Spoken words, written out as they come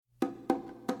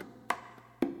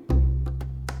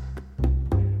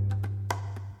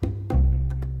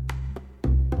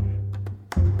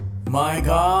My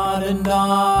God and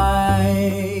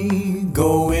I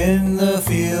go in the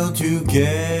field together.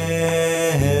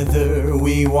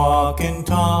 We walk and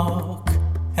talk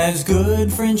as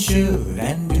good friends should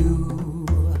and do.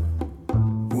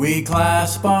 We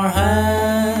clasp our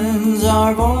hands,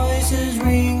 our voices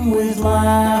ring with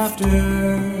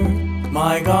laughter.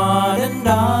 My God and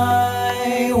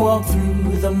I walk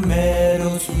through the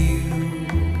meadows view.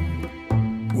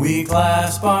 We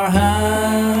clasp our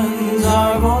hands,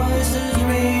 our voices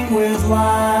ring with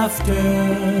laughter.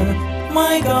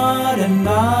 My God and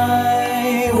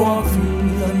I walk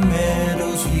through the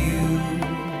meadows view.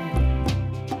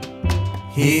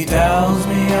 He tells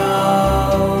me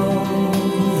of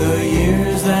the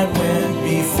years that went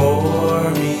before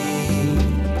me,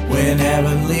 when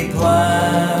heavenly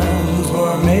plans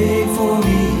were made for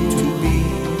me to be,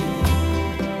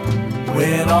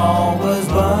 when all was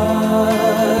but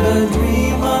a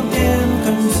dream of dim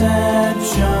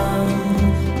conception,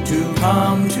 to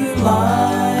come to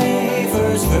life,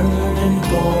 first heard and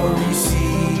glory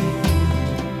see.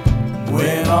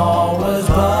 When all was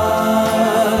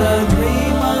but a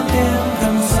dream of dim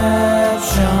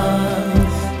conception,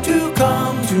 to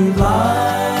come to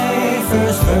life,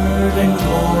 first heard and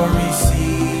glory see.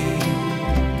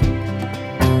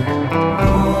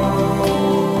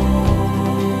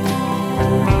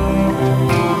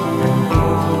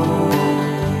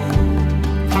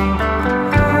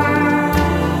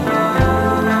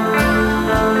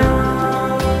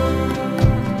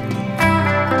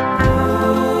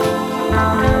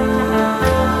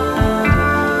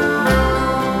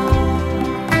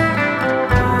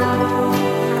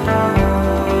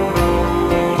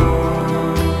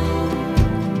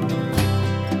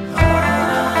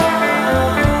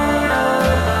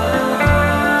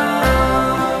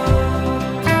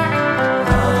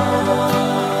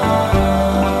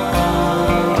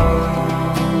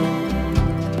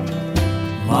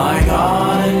 My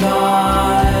God and I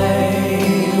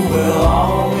will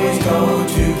always go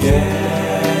together.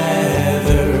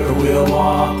 We'll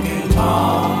walk and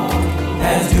talk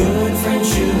as good friends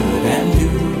should and do.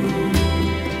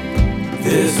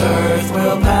 This earth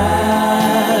will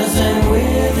pass and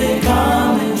with it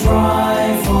come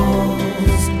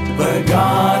trifles, but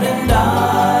God and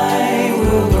I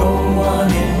will go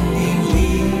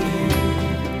unendingly.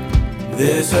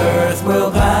 This earth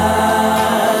will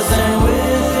pass and with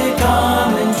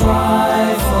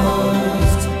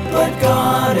trifles, but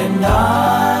God and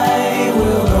I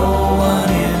will go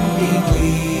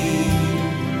unendingly.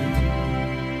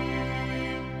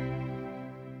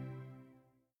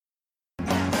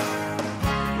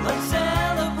 Let's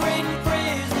celebrate and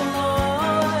praise the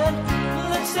Lord.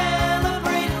 Let's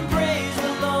celebrate and praise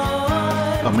the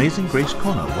Lord. Amazing Grace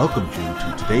Kona welcomes you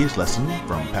to today's lesson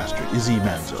from Pastor Izzy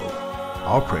Manzo.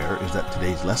 Our prayer is that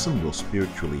today's lesson will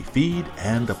spiritually feed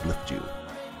and uplift you.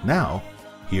 Now,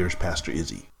 here's Pastor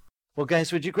Izzy. Well,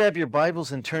 guys, would you grab your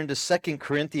Bibles and turn to 2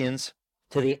 Corinthians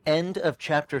to the end of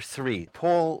chapter 3.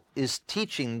 Paul is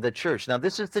teaching the church. Now,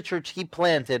 this is the church he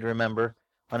planted, remember,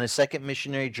 on his second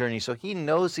missionary journey. So he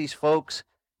knows these folks.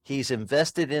 He's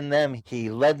invested in them. He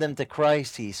led them to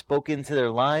Christ. He spoke into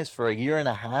their lives for a year and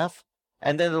a half.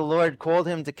 And then the Lord called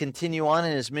him to continue on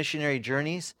in his missionary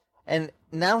journeys. And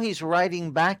now he's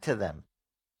writing back to them,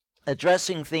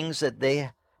 addressing things that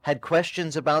they had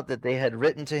questions about, that they had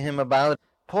written to him about.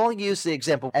 Paul used the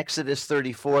example, Exodus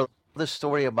 34, the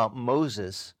story about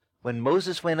Moses. When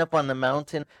Moses went up on the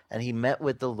mountain and he met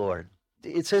with the Lord,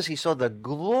 it says he saw the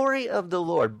glory of the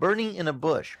Lord burning in a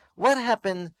bush. What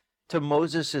happened to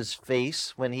Moses'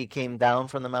 face when he came down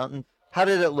from the mountain? How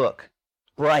did it look?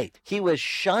 Bright. He was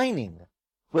shining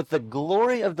with the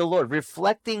glory of the Lord,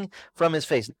 reflecting from his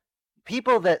face.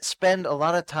 People that spend a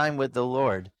lot of time with the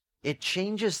Lord, it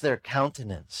changes their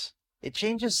countenance. It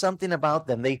changes something about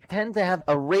them. They tend to have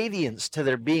a radiance to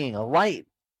their being, a light.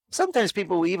 Sometimes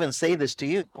people will even say this to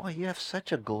you, boy, you have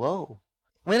such a glow.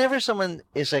 Whenever someone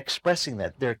is expressing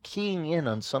that, they're keying in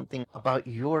on something about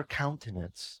your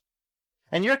countenance.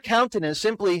 And your countenance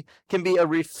simply can be a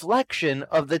reflection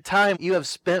of the time you have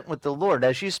spent with the Lord.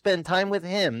 As you spend time with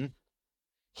Him,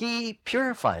 He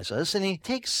purifies us and He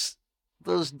takes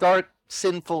those dark,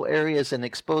 sinful areas and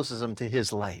exposes them to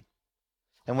His light.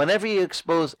 And whenever you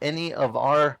expose any of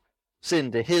our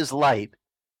sin to His light,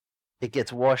 it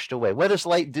gets washed away. What does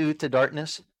light do to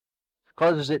darkness?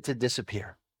 Causes it to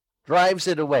disappear. Drives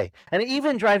it away. And it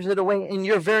even drives it away in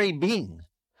your very being.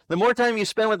 The more time you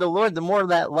spend with the Lord, the more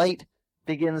that light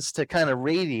begins to kind of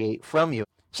radiate from you.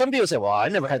 Some people say, well, I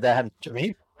never had that happen to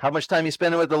me. How much time you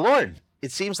spend with the Lord?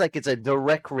 It seems like it's a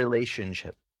direct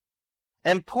relationship.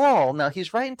 And Paul, now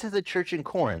he's writing to the church in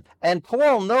Corinth, and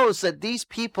Paul knows that these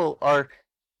people are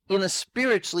in a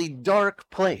spiritually dark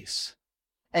place.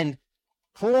 And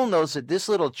Paul knows that this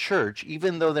little church,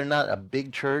 even though they're not a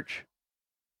big church,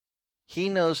 he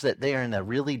knows that they are in a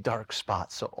really dark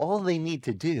spot. So all they need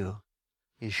to do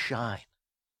is shine.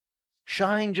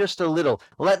 Shine just a little.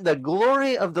 Let the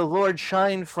glory of the Lord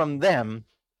shine from them,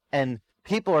 and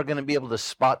people are going to be able to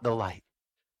spot the light.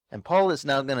 And Paul is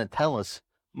now going to tell us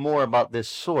more about this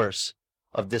source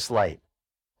of this light.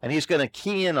 And he's going to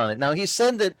key in on it. Now, he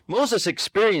said that Moses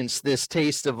experienced this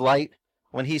taste of light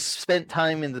when he spent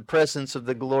time in the presence of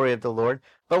the glory of the Lord.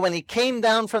 But when he came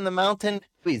down from the mountain,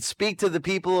 he'd speak to the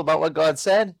people about what God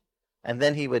said, and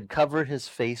then he would cover his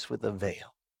face with a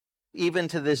veil. Even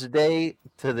to this day,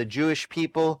 to the Jewish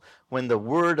people, when the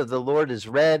word of the Lord is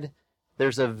read,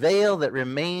 there's a veil that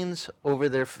remains over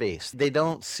their face. They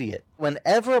don't see it.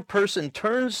 Whenever a person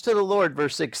turns to the Lord,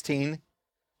 verse 16,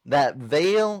 that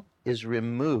veil is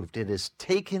removed. It is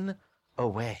taken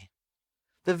away.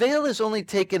 The veil is only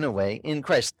taken away in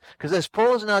Christ. Because as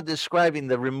Paul is now describing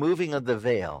the removing of the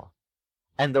veil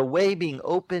and the way being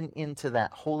open into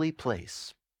that holy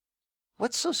place,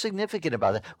 what's so significant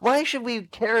about that? Why should we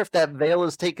care if that veil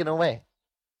is taken away?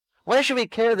 Why should we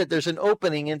care that there's an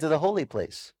opening into the holy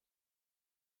place?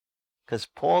 Because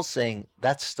Paul's saying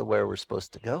that's where we're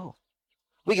supposed to go.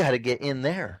 We got to get in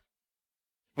there.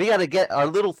 We got to get our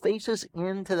little faces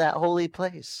into that holy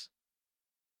place.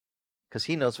 Because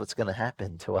he knows what's going to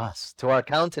happen to us, to our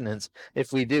countenance,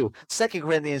 if we do. 2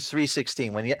 Corinthians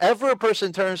 3:16, whenever a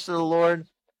person turns to the Lord,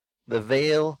 the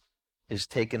veil is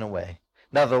taken away.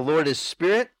 Now the Lord is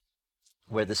Spirit.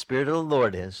 Where the Spirit of the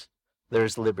Lord is, there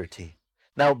is liberty.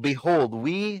 Now behold,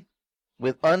 we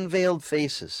with unveiled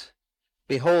faces,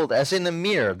 behold, as in a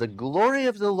mirror, the glory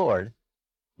of the Lord,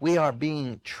 we are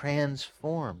being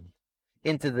transformed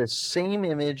into the same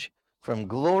image from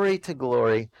glory to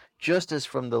glory, just as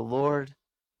from the Lord,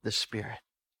 the Spirit.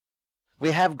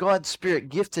 We have God's Spirit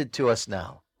gifted to us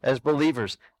now as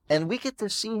believers, and we get to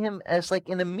see him as like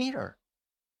in a mirror.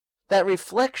 That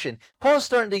reflection. Paul's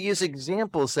starting to use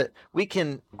examples that we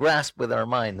can grasp with our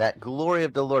mind, that glory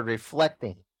of the Lord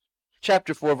reflecting.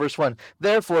 Chapter 4, verse 1,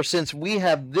 therefore, since we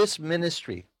have this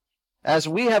ministry, as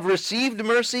we have received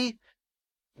mercy,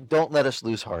 don't let us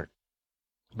lose heart.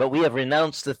 But we have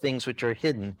renounced the things which are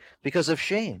hidden because of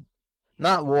shame,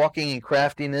 not walking in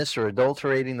craftiness or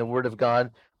adulterating the word of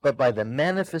God, but by the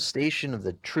manifestation of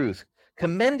the truth,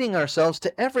 commending ourselves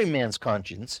to every man's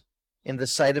conscience in the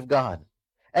sight of God.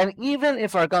 And even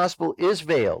if our gospel is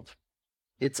veiled,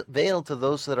 it's veiled to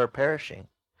those that are perishing.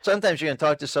 Sometimes you're going to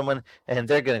talk to someone and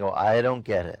they're going to go, I don't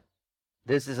get it.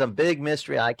 This is a big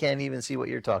mystery. I can't even see what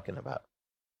you're talking about.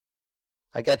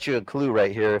 I got you a clue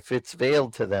right here. If it's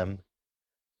veiled to them,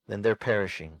 then they're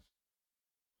perishing.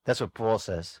 That's what Paul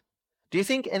says. Do you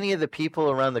think any of the people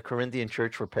around the Corinthian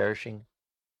church were perishing?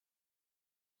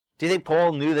 Do you think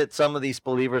Paul knew that some of these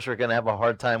believers were going to have a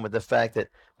hard time with the fact that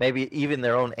maybe even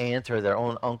their own aunt or their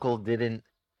own uncle didn't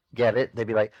get it? They'd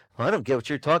be like, well, I don't get what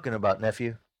you're talking about,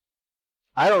 nephew.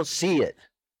 I don't see it.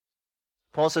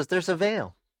 Paul says there's a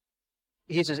veil.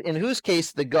 He says, in whose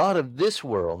case the God of this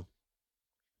world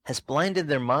has blinded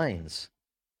their minds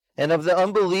and of the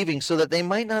unbelieving, so that they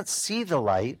might not see the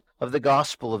light of the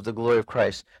gospel of the glory of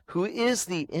Christ, who is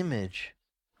the image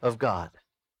of God.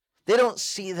 They don't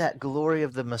see that glory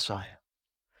of the Messiah.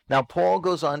 Now, Paul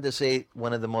goes on to say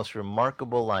one of the most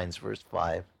remarkable lines, verse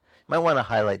 5. You might want to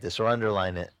highlight this or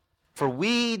underline it. For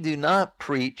we do not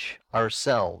preach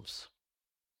ourselves,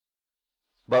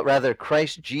 but rather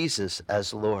Christ Jesus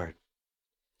as Lord,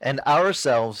 and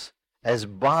ourselves as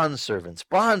bondservants,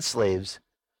 bondslaves,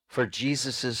 for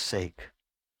Jesus' sake.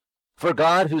 For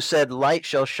God, who said, light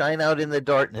shall shine out in the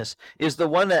darkness, is the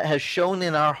one that has shone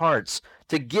in our hearts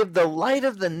to give the light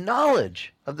of the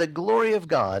knowledge of the glory of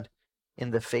God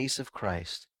in the face of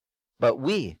Christ. But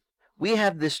we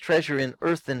have this treasure in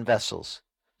earthen vessels,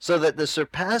 so that the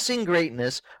surpassing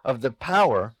greatness of the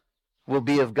power will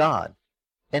be of God,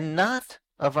 and not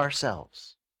of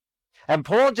ourselves. And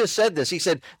Paul just said this. He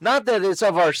said, not that it's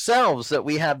of ourselves that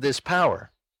we have this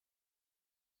power.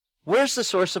 Where's the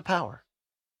source of power?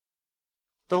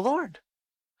 The Lord.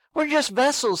 We're just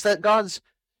vessels that God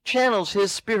channels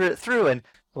his Spirit through. And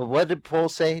well, what did Paul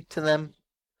say to them?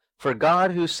 For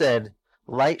God, who said,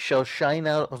 light shall shine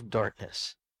out of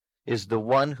darkness, is the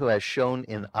one who has shone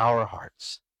in our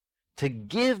hearts to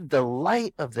give the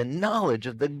light of the knowledge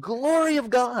of the glory of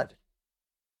God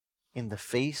in the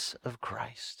face of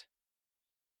Christ.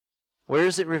 Where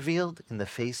is it revealed? In the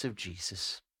face of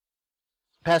Jesus.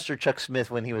 Pastor Chuck Smith,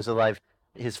 when he was alive,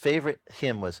 his favorite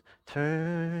hymn was,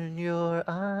 "Turn your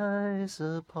eyes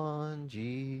upon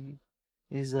Jesus."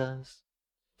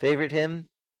 Favorite hymn?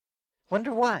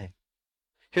 Wonder why.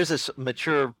 Here's this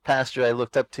mature pastor I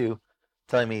looked up to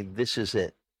telling me this is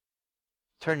it.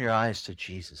 Turn your eyes to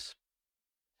Jesus.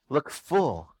 Look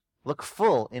full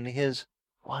in his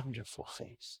wonderful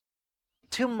face.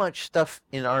 Too much stuff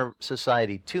in our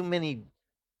society, too many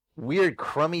weird,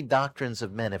 crummy doctrines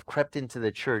of men have crept into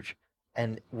the church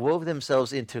and wove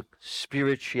themselves into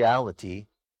spirituality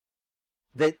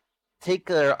that take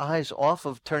our eyes off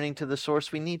of turning to the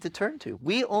source we need to turn to.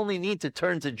 We only need to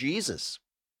turn to Jesus.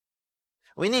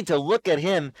 We need to look at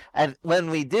him, and when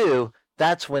we do,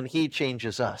 that's when he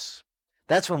changes us.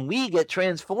 That's when we get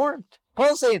transformed.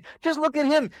 Paul's saying, just look at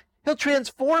him. He'll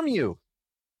transform you.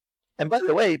 And by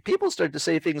the way, people start to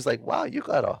say things like, wow, you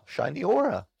got a shiny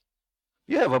aura.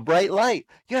 You have a bright light.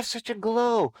 You have such a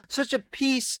glow, such a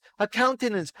peace, a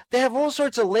countenance. They have all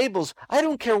sorts of labels. I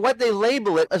don't care what they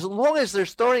label it, as long as they're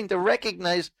starting to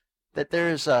recognize that there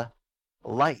is a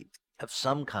light of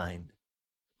some kind.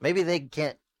 Maybe they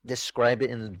can't describe it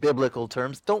in biblical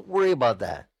terms. Don't worry about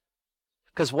that.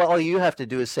 Because all you have to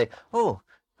do is say, oh,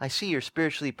 I see you're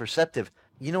spiritually perceptive.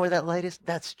 You know where that light is?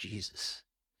 That's Jesus.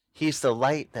 He's the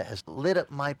light that has lit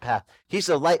up my path. He's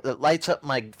the light that lights up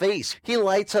my face. He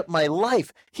lights up my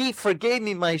life. He forgave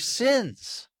me my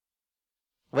sins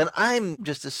when I'm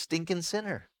just a stinking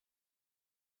sinner.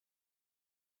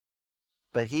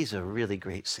 But he's a really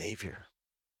great Savior.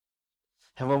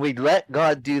 And when we let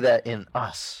God do that in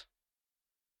us,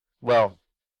 well,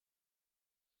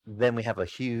 then we have a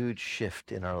huge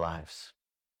shift in our lives.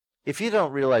 If you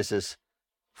don't realize this,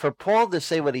 for Paul to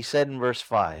say what he said in verse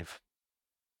 5,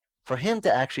 for him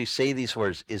to actually say these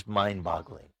words is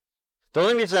mind-boggling. The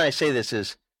only reason I say this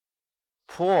is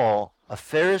Paul, a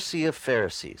Pharisee of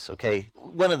Pharisees, okay,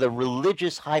 one of the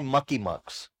religious high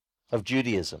mucky-mucks of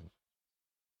Judaism,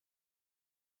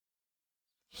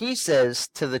 he says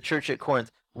to the church at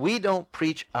Corinth, we don't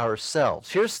preach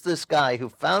ourselves. Here's this guy who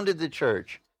founded the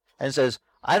church and says,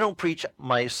 I don't preach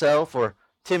myself or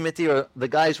Timothy or the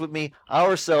guys with me,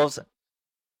 ourselves,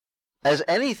 as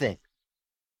anything.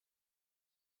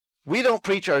 We don't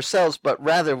preach ourselves, but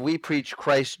rather we preach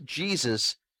Christ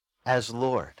Jesus as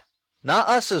Lord. Not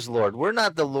us as Lord. We're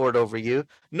not the Lord over you.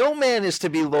 No man is to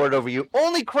be Lord over you.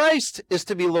 Only Christ is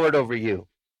to be Lord over you.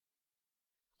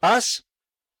 Us,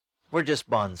 we're just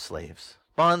bond slaves,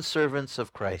 bond servants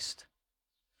of Christ.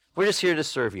 We're just here to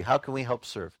serve you. How can we help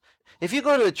serve? If you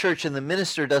go to a church and the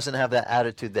minister doesn't have that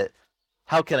attitude that,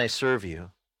 how can I serve you?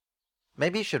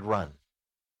 Maybe you should run.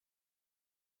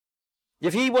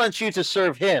 If he wants you to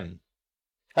serve him,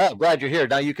 oh, glad you're here.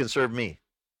 Now you can serve me.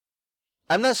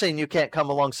 I'm not saying you can't come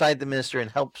alongside the minister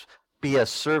and help be a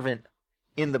servant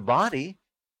in the body.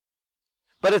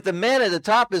 But if the man at the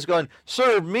top is going,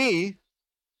 serve me,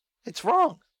 it's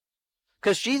wrong.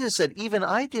 Because Jesus said, even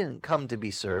I didn't come to be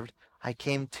served. I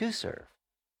came to serve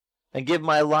and give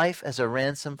my life as a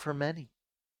ransom for many.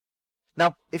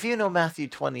 Now, if you know Matthew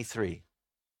 23,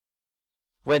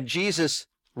 when Jesus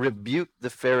rebuked the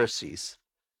Pharisees,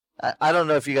 I don't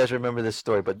know if you guys remember this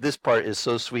story, but this part is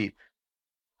so sweet.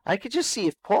 I could just see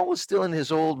if Paul was still in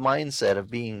his old mindset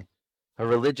of being a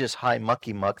religious high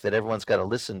mucky-muck that everyone's got to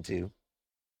listen to,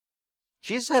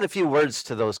 Jesus had a few words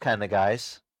to those kind of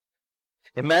guys.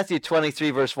 In Matthew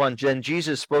 23, verse 1, then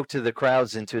Jesus spoke to the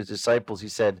crowds and to his disciples. He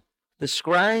said, the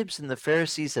scribes and the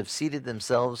Pharisees have seated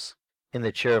themselves in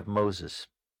the chair of Moses.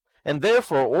 And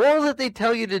therefore, all that they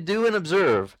tell you to do and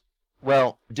observe,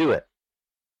 well, do it.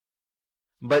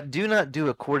 But do not do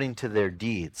according to their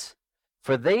deeds,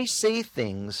 for they say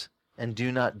things and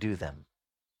do not do them.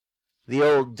 The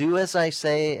old do as I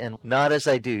say and not as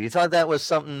I do. You thought that was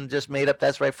something just made up?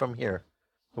 That's right from here.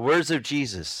 The words of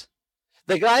Jesus.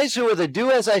 The guys who are the do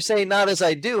as I say, not as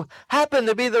I do, happen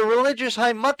to be the religious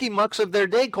high mucky-mucks of their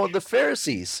day called the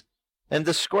Pharisees and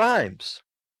the scribes.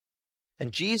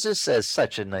 And Jesus says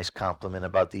such a nice compliment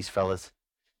about these fellas.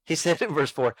 He said in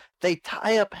verse 4, they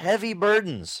tie up heavy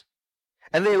burdens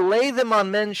and they lay them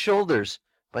on men's shoulders,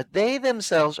 but they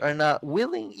themselves are not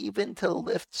willing even to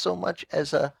lift so much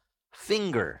as a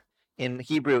finger. In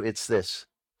Hebrew, it's this,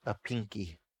 a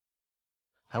pinky.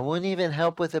 I wouldn't even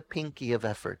help with a pinky of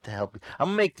effort to help you. I'm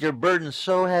going to make your burden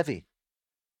so heavy.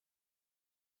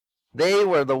 They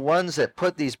were the ones that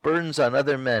put these burdens on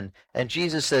other men. And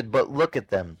Jesus said, but look at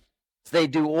them. They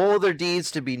do all their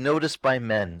deeds to be noticed by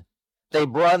men. They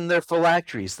broaden their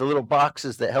phylacteries, the little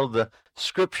boxes that held the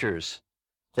scriptures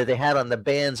that they had on the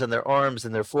bands on their arms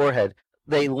and their forehead.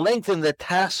 They lengthen the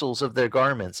tassels of their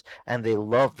garments, and they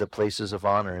love the places of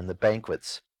honor and the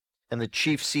banquets and the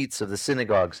chief seats of the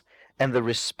synagogues and the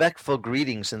respectful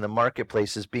greetings in the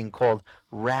marketplaces being called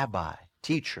rabbi,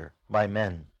 teacher, by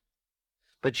men.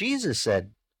 But Jesus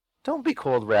said, don't be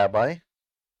called rabbi,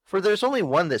 for there's only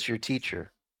one that's your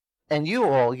teacher, and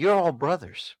you're all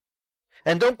brothers.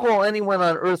 And don't call anyone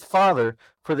on earth father,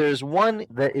 for there is one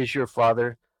that is your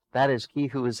father, that is he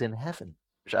who is in heaven.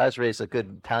 I was raised a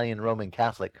good Italian Roman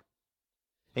Catholic.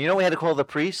 And you know we had to call the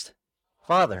priest?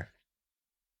 Father.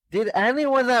 Did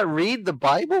anyone not read the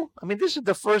Bible? I mean, this is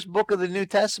the first book of the New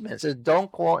Testament. It says, don't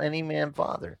call any man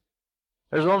father.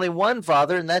 There's only one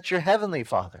Father, and that's your heavenly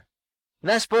Father.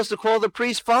 You're not supposed to call the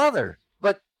priest father.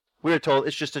 But we're told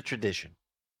it's just a tradition.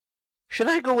 Should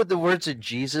I go with the words of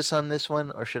Jesus on this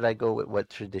one, or should I go with what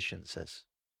tradition says?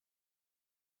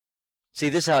 See,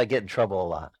 this is how I get in trouble a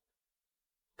lot.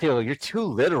 People go, you're too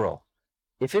literal.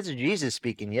 If it's Jesus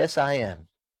speaking, yes, I am.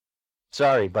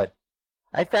 Sorry, but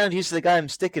I found he's the guy I'm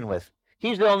sticking with.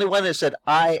 He's the only one that said,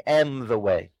 I am the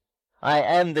way. I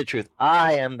am the truth.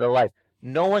 I am the life.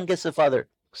 No one gets the Father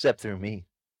except through me.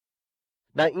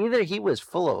 Now, either he was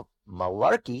full of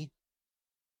malarkey,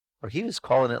 or he was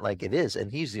calling it like it is,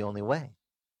 and he's the only way.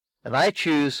 And I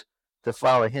choose to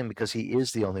follow him because he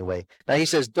is the only way. Now, he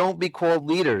says, don't be called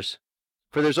leaders,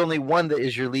 for there's only one that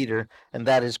is your leader, and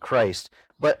that is Christ.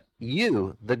 But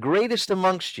you, the greatest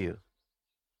amongst you,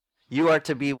 you are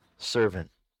to be servant.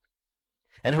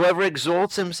 And whoever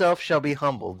exalts himself shall be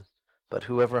humbled, but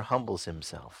whoever humbles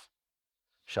himself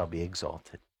shall be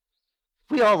exalted.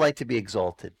 We all like to be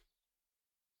exalted.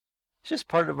 It's just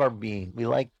part of our being. We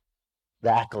like the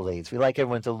accolades. We like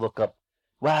everyone to look up.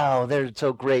 Wow, they're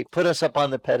so great. Put us up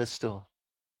on the pedestal.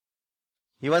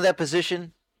 You want that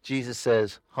position? Jesus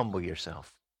says, humble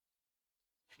yourself.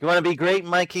 You want to be great in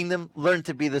my kingdom? Learn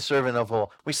to be the servant of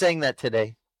all. We sang that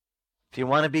today. If you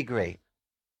want to be great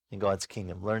in God's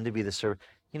kingdom, learn to be the servant.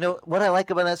 You know what I like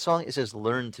about that song? It says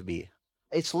learn to be.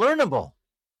 It's learnable.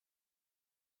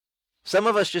 Some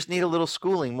of us just need a little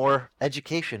schooling, more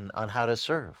education on how to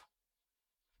serve.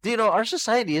 Do you know, our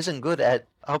society isn't good at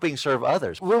helping serve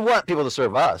others. We want people to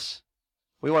serve us.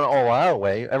 We want it all our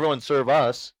way. Everyone serve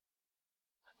us.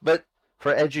 But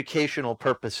for educational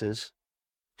purposes,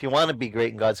 if you want to be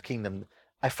great in God's kingdom,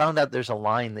 I found out there's a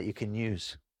line that you can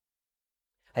use.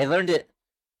 I learned it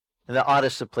in the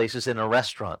oddest of places in a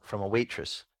restaurant from a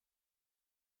waitress.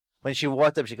 When she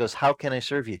walked up, she goes, how can I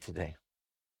serve you today?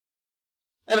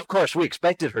 And of course, we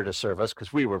expected her to serve us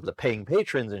because we were the paying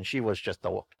patrons and she was just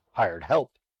the hired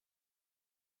help.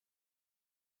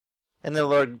 And the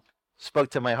Lord spoke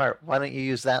to my heart, why don't you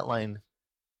use that line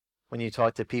when you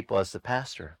talk to people as the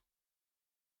pastor?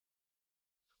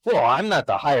 Well, I'm not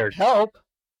the hired help.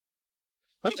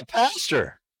 I'm the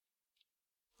pastor.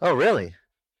 Oh, really?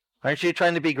 Aren't you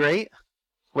trying to be great?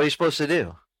 What are you supposed to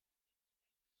do?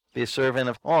 Be a servant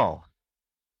of all.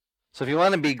 So if you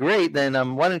want to be great, then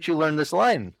why don't you learn this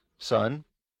line, son?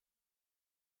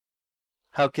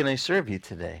 How can I serve you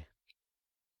today?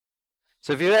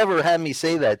 So if you ever had me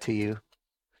say that to you,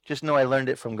 just know I learned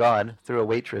it from God through a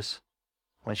waitress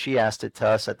when she asked it to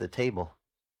us at the table.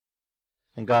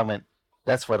 And God went,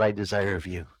 that's what I desire of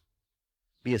you.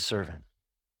 Be a servant.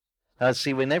 Now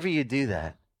see, whenever you do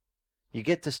that, you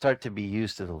get to start to be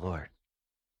used to the Lord.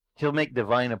 He'll make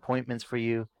divine appointments for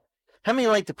you. How many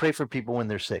like to pray for people when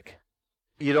they're sick?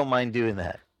 You don't mind doing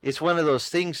that. It's one of those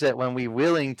things that when we're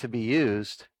willing to be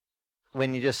used,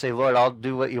 when you just say, Lord, I'll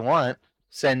do what you want,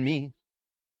 send me,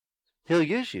 he'll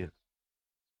use you.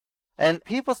 And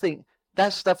people think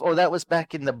that stuff, oh, that was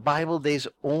back in the Bible days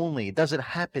only. It doesn't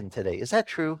happen today. Is that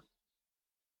true?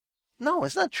 No,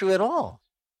 it's not true at all.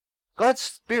 God's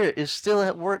Spirit is still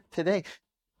at work today.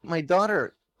 My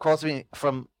daughter calls me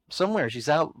from somewhere. She's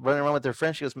out running around with her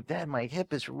friends. She goes, Dad, my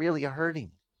hip is really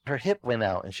hurting. Her hip went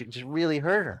out and she just really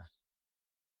hurt her.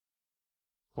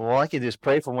 Well, all I can do is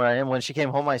pray from where I am. When she came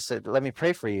home, I said, let me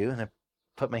pray for you. And I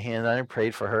put my hand on her and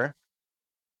prayed for her.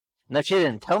 Now, she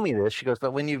didn't tell me this. She goes,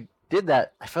 but when you did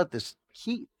that, I felt this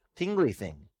heat, tingly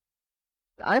thing.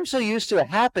 I'm so used to it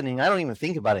happening, I don't even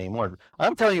think about it anymore.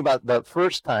 I'm telling you about the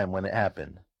first time when it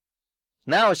happened.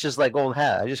 Now it's just like old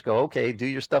hat. I just go, okay, do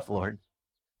your stuff, Lord.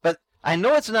 But I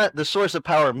know it's not the source of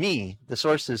power, me. The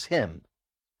source is him.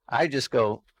 I just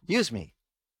go, use me.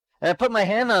 And I put my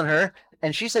hand on her,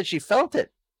 and she said she felt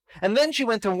it. And then she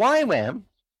went to YWAM,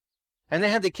 and they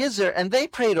had the kids there, and they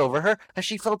prayed over her, and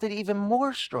she felt it even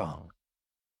more strong.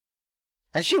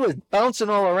 And she was bouncing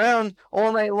all around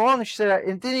all night long, and she said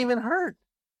it didn't even hurt.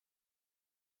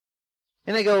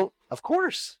 And I go, of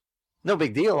course. No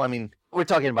big deal. I mean, we're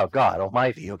talking about God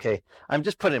Almighty, okay? I'm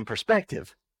just putting it in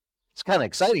perspective. It's kind of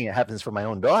exciting. It happens for my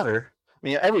own daughter. I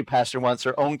mean, every pastor wants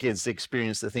their own kids to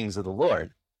experience the things of the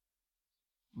Lord.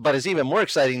 But it's even more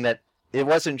exciting that it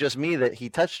wasn't just me that he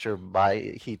touched her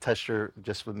by. He touched her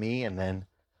just with me and then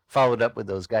followed up with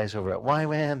those guys over at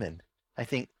YWAM. And I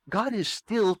think God is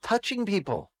still touching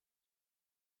people.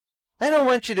 I don't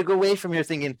want you to go away from here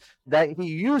thinking that he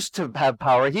used to have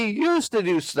power. He used to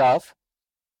do stuff,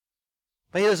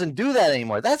 but he doesn't do that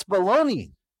anymore. That's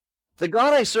baloney. The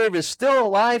God I serve is still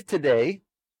alive today.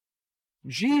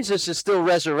 Jesus is still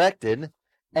resurrected.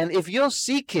 And if you'll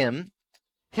seek him,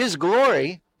 his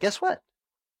glory, guess what?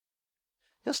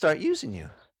 He'll start using you.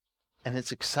 And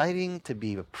it's exciting to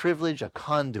be a privilege, a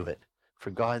conduit for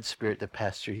God's Spirit to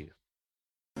pass through you.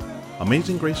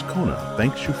 Amazing Grace Kona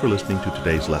thanks you for listening to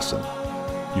today's lesson.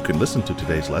 You can listen to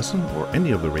today's lesson or any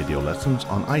of the radio lessons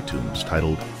on iTunes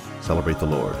titled Celebrate the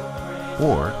Lord,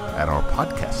 or at our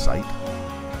podcast site,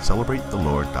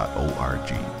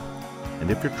 celebratethelord.org.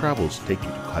 And if your travels take you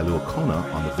to Kailua Kona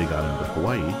on the Big Island of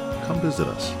Hawaii, come visit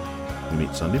us. We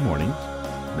meet Sunday mornings,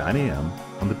 9 a.m.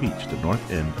 on the beach at the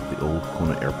north end of the old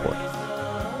Kona Airport.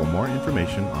 For more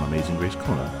information on Amazing Grace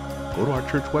Kona, go to our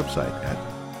church website at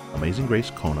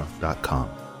amazinggracekona.com.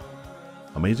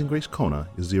 Amazing Grace Kona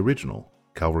is the original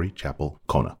Calvary Chapel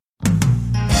Kona.